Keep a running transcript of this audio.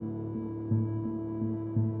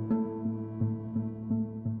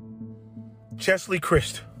Cheslie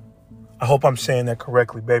Kryst. I hope I'm saying that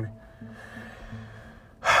correctly, baby.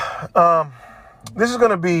 This is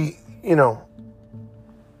going to be,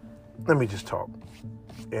 let me just talk.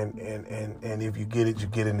 And if you get it, you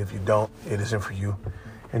get it. And if you don't, it isn't for you.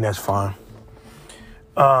 And that's fine.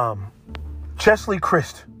 Cheslie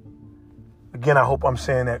Kryst. Again, I hope I'm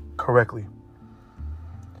saying that correctly.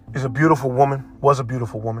 Is a beautiful woman. Was a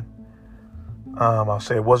beautiful woman. I'll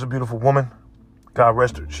say it was a beautiful woman. God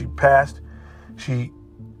rest her. She passed. She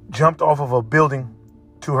jumped off of a building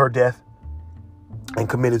to her death and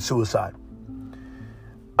committed suicide.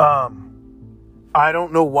 I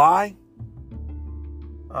don't know why.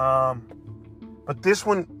 But this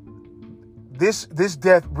one, this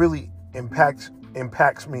death really impacts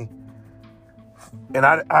me. And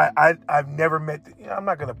I've never met, I'm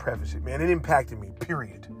not going to preface it, man. It impacted me,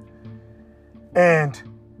 period. And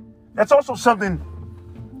that's also something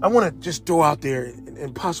I want to just throw out there,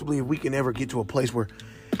 and possibly if we can ever get to a place where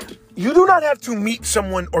you do not have to meet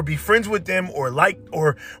someone or be friends with them or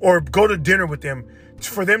go to dinner with them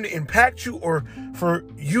for them to impact you or for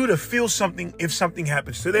you to feel something if something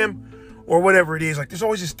happens to them or whatever it is. Like, there's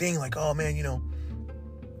always this thing like, oh man, you didn't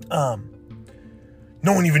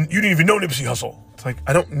even know Nipsey Hussle. It's like,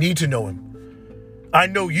 I don't need to know him. I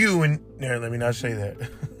know you, and let me not say that.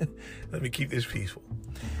 Let me keep this peaceful.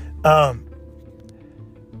 I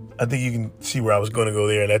think you can see where I was going to go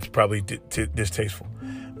there. That's probably distasteful.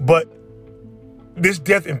 But this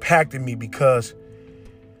death impacted me because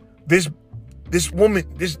this woman,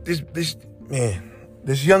 this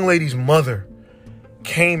young lady's mother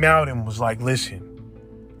came out and was like, listen,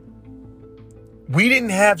 we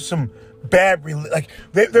didn't have some bad,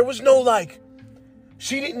 there was no,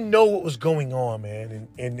 she didn't know what was going on, man.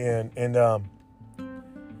 And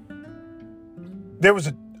there was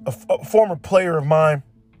a former player of mine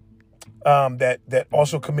that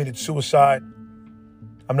also committed suicide.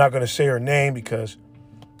 I'm not going to say her name because,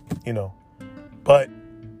 but,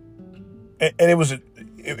 and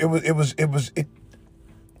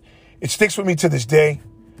it sticks with me to this day.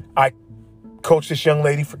 I coached this young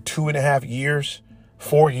lady for 2.5 years,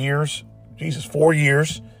 4 years, 4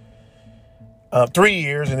 years, 3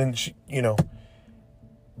 years. And then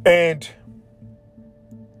and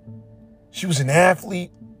she was an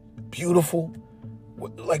athlete, beautiful,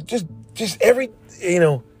 just every,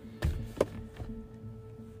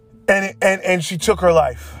 and she took her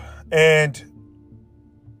life. And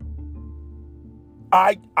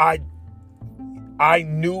I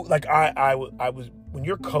knew, I was, when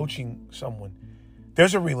you're coaching someone,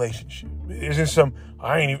 there's a relationship. There isn't some,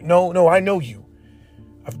 no, I know you.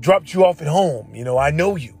 I've dropped you off at home. I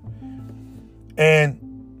know you. And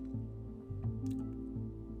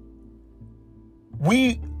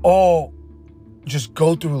we all just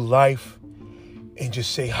go through life and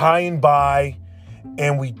just say hi and bye.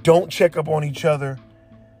 And we don't check up on each other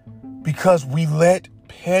because we let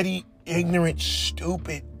petty, ignorant,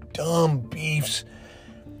 stupid, dumb beefs.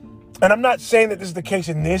 And I'm not saying that this is the case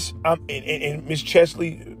in this. In Miss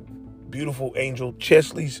Cheslie, beautiful angel,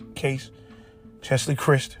 Cheslie's case, Cheslie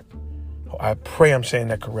Kryst. I pray I'm saying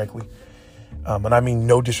that correctly. And I mean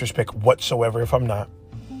no disrespect whatsoever if I'm not.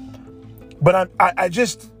 But I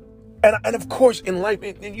just, and of course in life,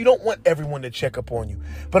 and you don't want everyone to check up on you.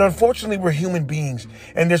 But unfortunately, we're human beings.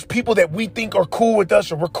 And there's people that we think are cool with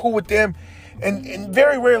us or we're cool with them. And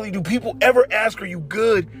very rarely do people ever ask, are you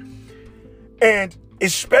good? And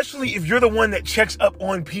especially if you're the one that checks up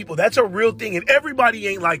on people, that's a real thing. And everybody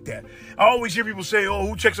ain't like that. I always hear people say, oh,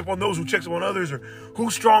 who checks up on those, who checks up on others, or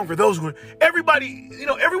who's strong for those who, everybody,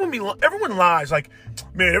 everyone lies. Like,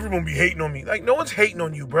 man, everyone be hating on me. Like, no one's hating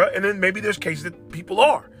on you, bro. And then maybe there's cases that people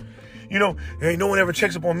are, hey, no one ever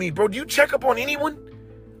checks up on me. Bro, do you check up on anyone?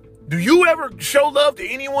 Do you ever show love to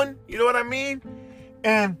anyone? You know what I mean?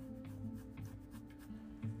 And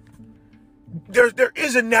there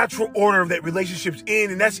is a natural order that relationships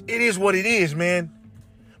in, and it is what it is, man.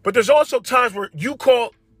 But there's also times where you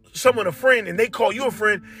call someone a friend and they call you a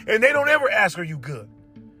friend and they don't ever ask, are you good?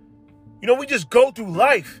 We just go through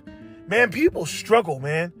life. Man, people struggle,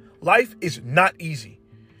 man. Life is not easy.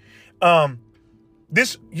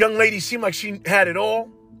 This young lady seemed like she had it all.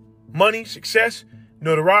 Money, success,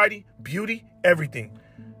 notoriety, beauty, everything.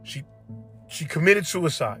 She committed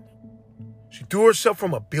suicide. She threw herself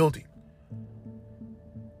from a building.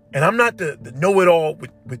 And I'm not the know-it-all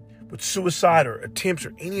with suicide or attempts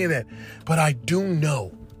or any of that. But I do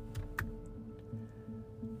know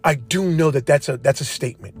that that's a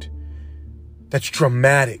statement. That's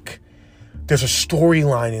dramatic. There's a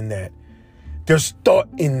storyline in that. There's thought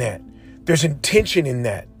in that. There's intention in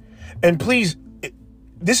that. And please,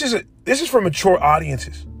 this is for mature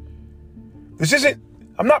audiences.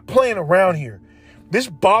 I'm not playing around here. This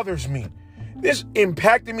bothers me. This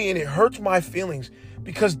impacted me and it hurts my feelings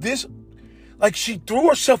because she threw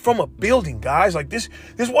herself from a building, guys. Like this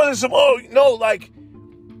wasn't like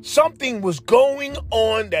something was going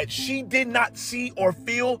on that she did not see or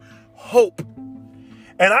feel hope.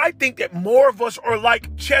 And I think that more of us are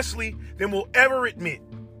like Chesley than we'll ever admit.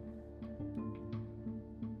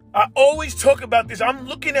 I always talk about this. I'm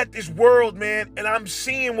looking at this world, man, and I'm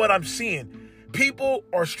seeing what I'm seeing. People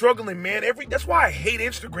are struggling, man. That's why I hate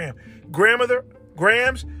Instagram.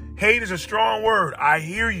 Grams, hate is a strong word. I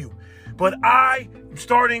hear you. But I am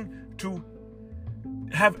starting to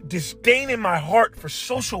have disdain in my heart for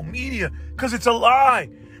social media because it's a lie.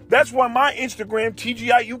 That's why my Instagram,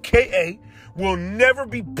 TGIUKA, will never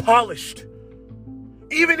be polished.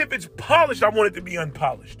 Even if it's polished, I want it to be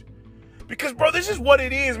unpolished. Because, bro, this is what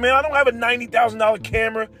it is, man. I don't have a $90,000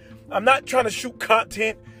 camera. I'm not trying to shoot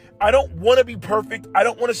content. I don't want to be perfect. I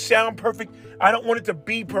don't want to sound perfect. I don't want it to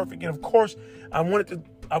be perfect. And of course, I want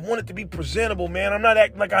it to be presentable, man. I'm not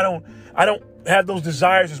acting like I don't have those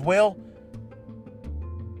desires as well.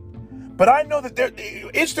 But I know that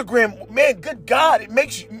Instagram, man, good God,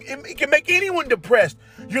 it can make anyone depressed.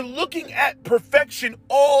 You're looking at perfection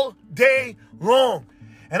all day long.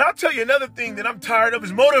 And I'll tell you another thing that I'm tired of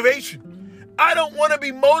is motivation. I don't want to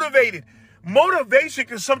be motivated. Motivation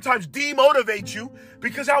can sometimes demotivate you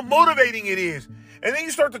because how motivating it is. And then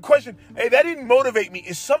you start to question, hey, that didn't motivate me.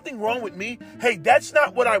 Is something wrong with me? Hey, that's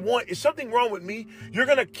not what I want. Is something wrong with me? You're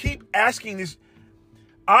going to keep asking this.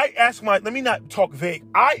 Let me not talk vague.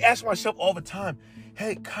 I ask myself all the time,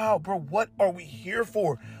 hey, Kyle, bro, what are we here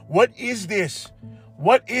for? What is this?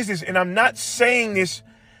 What is this? And I'm not saying this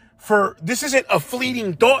this isn't a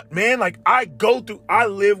fleeting thought, man. Like I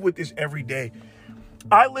live with this every day.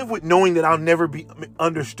 I live with knowing that I'll never be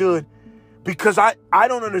understood because I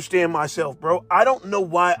don't understand myself, bro. I don't know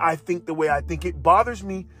why I think the way I think. It bothers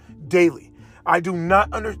me daily. I do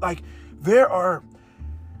not there are...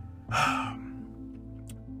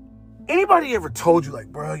 Anybody ever told you, like,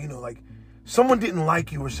 bro, someone didn't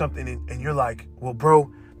like you or something and you're like, well,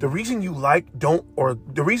 bro, the reason you like me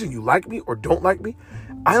or don't like me,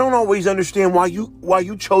 I don't always understand why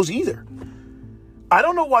you chose either. I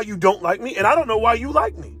don't know why you don't like me, and I don't know why you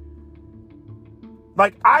like me.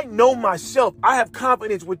 Like, I know myself. I have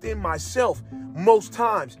confidence within myself most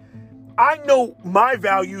times. I know my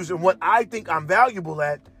values and what I think I'm valuable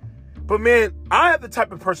at. But, man, I have the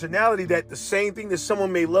type of personality that the same thing that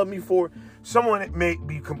someone may love me for, someone may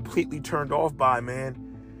be completely turned off by, man.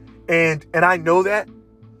 And I know that.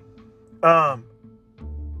 But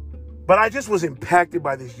I just was impacted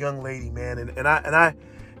by this young lady, man. And I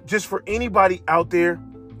just for anybody out there,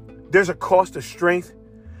 there's a cost of strength.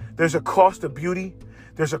 There's a cost of beauty.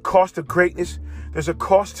 There's a cost of greatness. There's a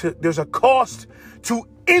cost to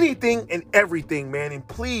anything and everything, man. And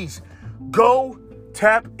please go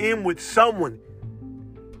tap in with someone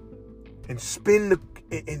and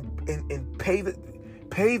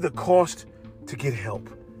pay the cost to get help.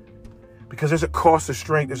 Because there's a cost of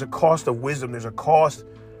strength. There's a cost of wisdom. There's a cost.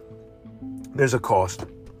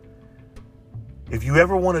 If you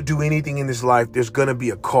ever want to do anything in this life, there's going to be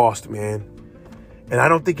a cost, man. And I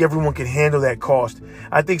don't think everyone can handle that cost.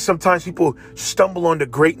 I think sometimes people stumble onto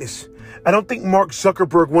greatness. I don't think Mark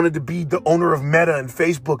Zuckerberg wanted to be the owner of Meta and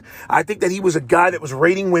Facebook. I think that he was a guy that was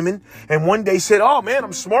rating women and one day said, oh, man,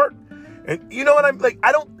 I'm smart. And you know what I'm like?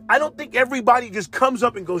 I don't think everybody just comes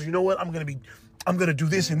up and goes, you know what? I'm going to do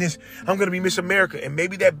this and this. I'm going to be Miss America. And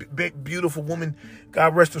maybe that big, beautiful woman,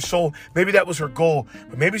 God rest her soul, maybe that was her goal.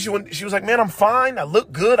 But maybe she was like, man, I'm fine. I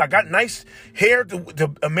look good. I got nice hair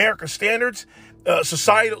to America standards,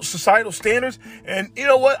 societal standards. And you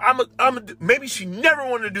know what? Maybe she never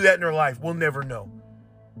wanted to do that in her life. We'll never know.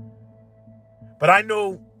 But I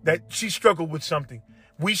know that she struggled with something.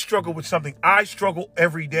 We struggle with something. I struggle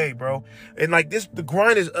every day, bro. And like this, the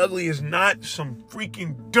grind is ugly is not some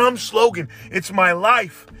freaking dumb slogan. It's my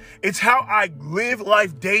life. It's how I live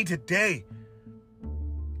life day to day.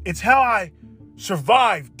 It's how I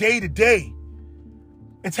survive day to day.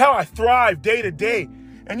 It's how I thrive day to day.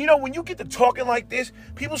 And you know, when you get to talking like this,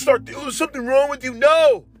 people start, oh, there's something wrong with you.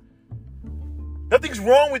 No. Nothing's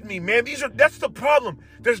wrong with me, man. That's the problem.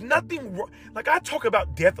 There's nothing wrong. Like, I talk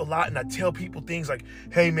about death a lot, and I tell people things like,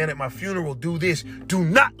 hey, man, at my funeral, do this. Do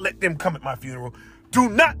not let them come at my funeral. Do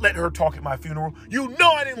not let her talk at my funeral. You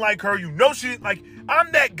know I didn't like her. You know she didn't like.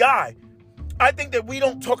 I'm that guy. I think that we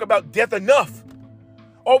don't talk about death enough.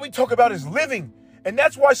 All we talk about is living. And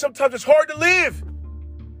that's why sometimes it's hard to live.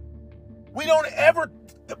 We don't ever.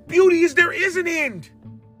 The beauty is there is an end.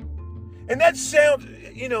 And that sounds,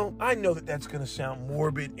 I know that that's going to sound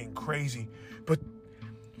morbid and crazy, but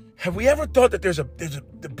have we ever thought that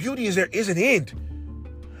the beauty is there is an end?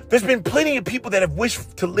 There's been plenty of people that have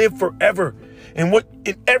wished to live forever. And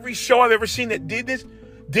in every show I've ever seen that did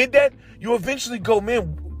that, you eventually go,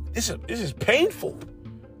 man, this is painful.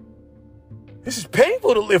 This is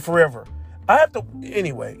painful to live forever. I have to,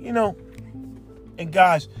 anyway, and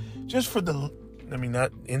guys, just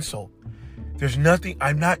not insult. There's nothing,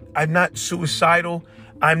 I'm not suicidal.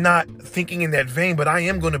 I'm not thinking in that vein, but I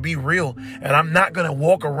am going to be real, and I'm not going to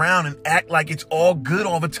walk around and act like it's all good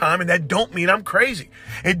all the time. And that don't mean I'm crazy.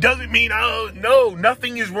 It doesn't mean, no,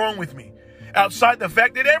 nothing is wrong with me outside the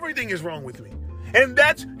fact that everything is wrong with me. And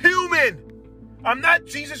that's human. I'm not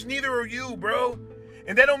Jesus, neither are you, bro.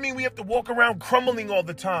 And that don't mean we have to walk around crumbling all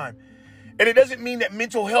the time. And it doesn't mean that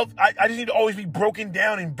mental health, I just need to always be broken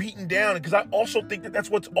down and beaten down. Because I also think that that's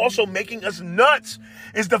what's also making us nuts,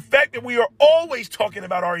 is the fact that we are always talking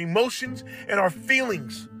about our emotions and our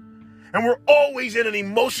feelings. And we're always in an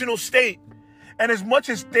emotional state. And as much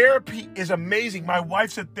as therapy is amazing, my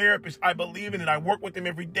wife's a therapist. I believe in it. I work with them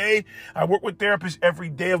every day. I work with therapists every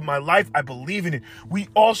day of my life. I believe in it. We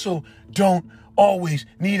also don't always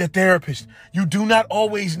need a therapist. You do not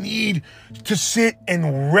always need to sit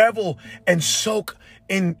and revel and soak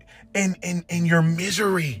in your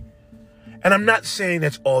misery. And I'm not saying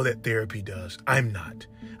that's all that therapy does. I'm not.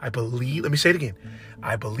 Let me say it again.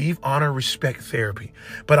 I believe, honor, respect therapy.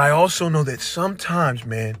 But I also know that sometimes,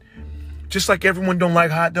 man, just like everyone don't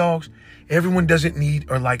like hot dogs, everyone doesn't need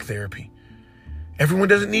or like therapy. Everyone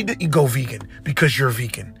doesn't need to go vegan because you're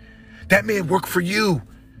vegan. That may work for you.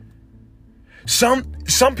 Some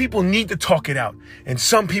people need to talk it out, and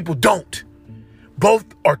some people don't. Both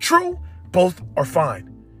are true, both are fine.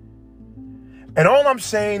 And all I'm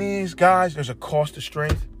saying is, guys, there's a cost to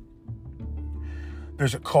strength.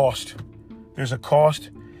 There's a cost. There's a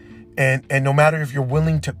cost. And no matter if you're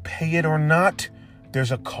willing to pay it or not,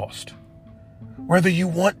 there's a cost. Whether you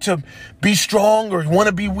want to be strong or want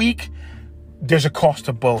to be weak, there's a cost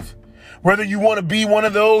to both. Whether you want to be one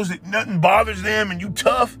of those that nothing bothers them and you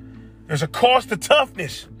tough, there's a cost to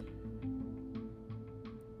toughness.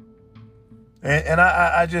 And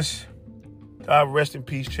I just, God rest in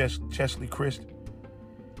peace, Cheslie Kryst.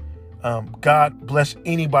 God bless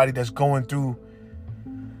anybody that's going through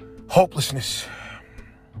hopelessness.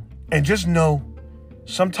 And just know,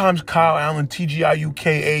 sometimes Kyle Allen,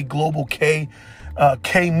 TGIUKA, Global K,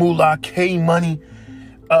 K Moolah, K Money,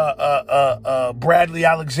 Bradley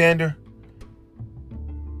Alexander,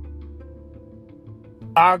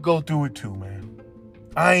 I go through it too, man.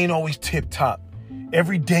 I ain't always tip top.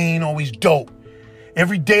 Every day ain't always dope.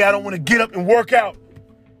 Every day I don't want to get up and work out.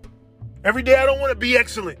 Every day I don't want to be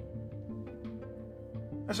excellent.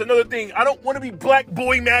 That's another thing. I don't want to be Black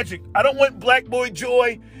Boy Magic. I don't want Black Boy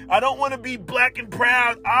Joy. I don't want to be black and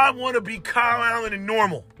proud. I want to be Kyle Allen and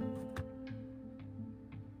normal.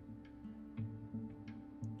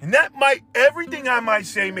 And everything I might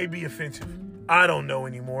say may be offensive. I don't know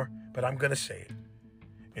anymore, but I'm going to say it.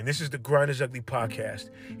 And this is the Grind is Ugly podcast.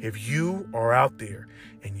 If you are out there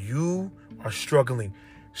and you are struggling,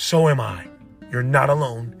 so am I. You're not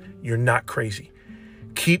alone. You're not crazy.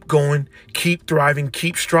 Keep going, keep thriving,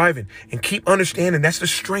 keep striving, and keep understanding that's the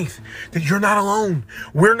strength, that you're not alone.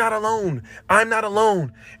 We're not alone. I'm not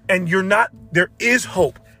alone. And there is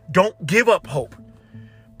hope. Don't give up hope.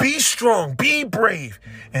 Be strong, be brave.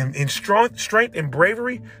 And in strength and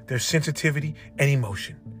bravery, there's sensitivity and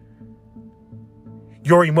emotion.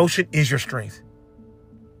 Your emotion is your strength.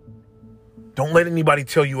 Don't let anybody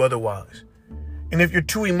tell you otherwise. And if you're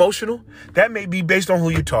too emotional, that may be based on who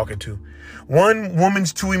you're talking to. One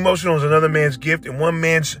woman's too emotional is another man's gift, and one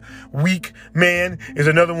man's weak man is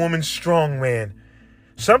another woman's strong man.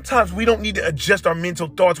 Sometimes we don't need to adjust our mental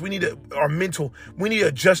thoughts. We need to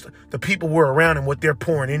adjust the people we're around and what they're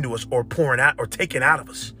pouring into us or pouring out or taking out of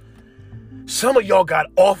us. Some of y'all got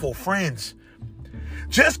awful friends.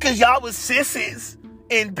 Just because y'all was sissies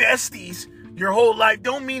and besties your whole life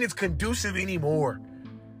don't mean it's conducive anymore.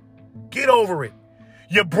 Get over it.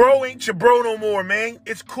 Your bro ain't your bro no more, man.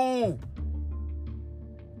 It's cool.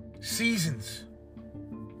 Seasons.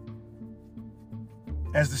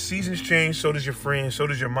 As the seasons change, so does your friends, so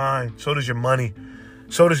does your mind, so does your money,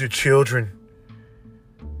 so does your children.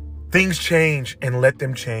 Things change, and let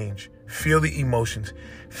them change. Feel the emotions.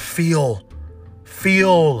 Feel.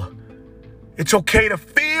 It's okay to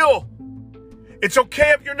feel. It's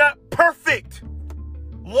okay if you're not perfect.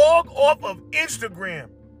 Log off of Instagram.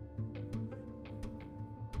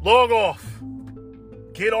 Log off.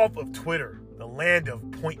 Get off of Twitter, the land of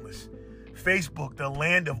pointless. Facebook, the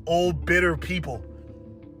land of old bitter people.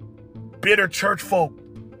 bitter church folk.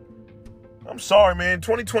 I'm sorry, man.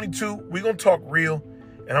 2022, we're going to talk real,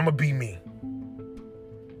 and I'm going to be me.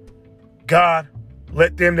 God,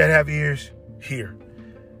 let them that have ears hear.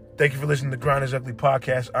 Thank you for listening to Grind is Ugly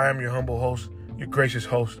podcast. I am your humble host, your gracious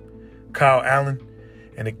host, Kyle Allen.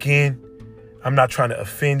 And again, I'm not trying to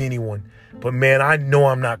offend anyone, but man, I know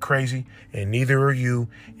I'm not crazy, and neither are you.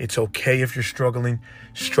 It's okay if you're struggling.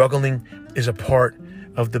 Struggling is a part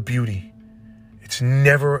of the beauty.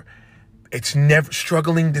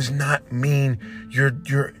 Struggling does not mean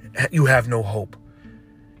you have no hope.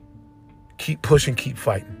 Keep pushing, keep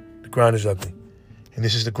fighting. The grind is ugly. And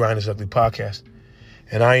this is the Grind is Ugly podcast.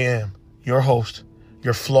 And I am your host,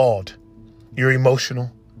 your flawed, your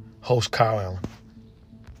emotional host, Kyle Allen.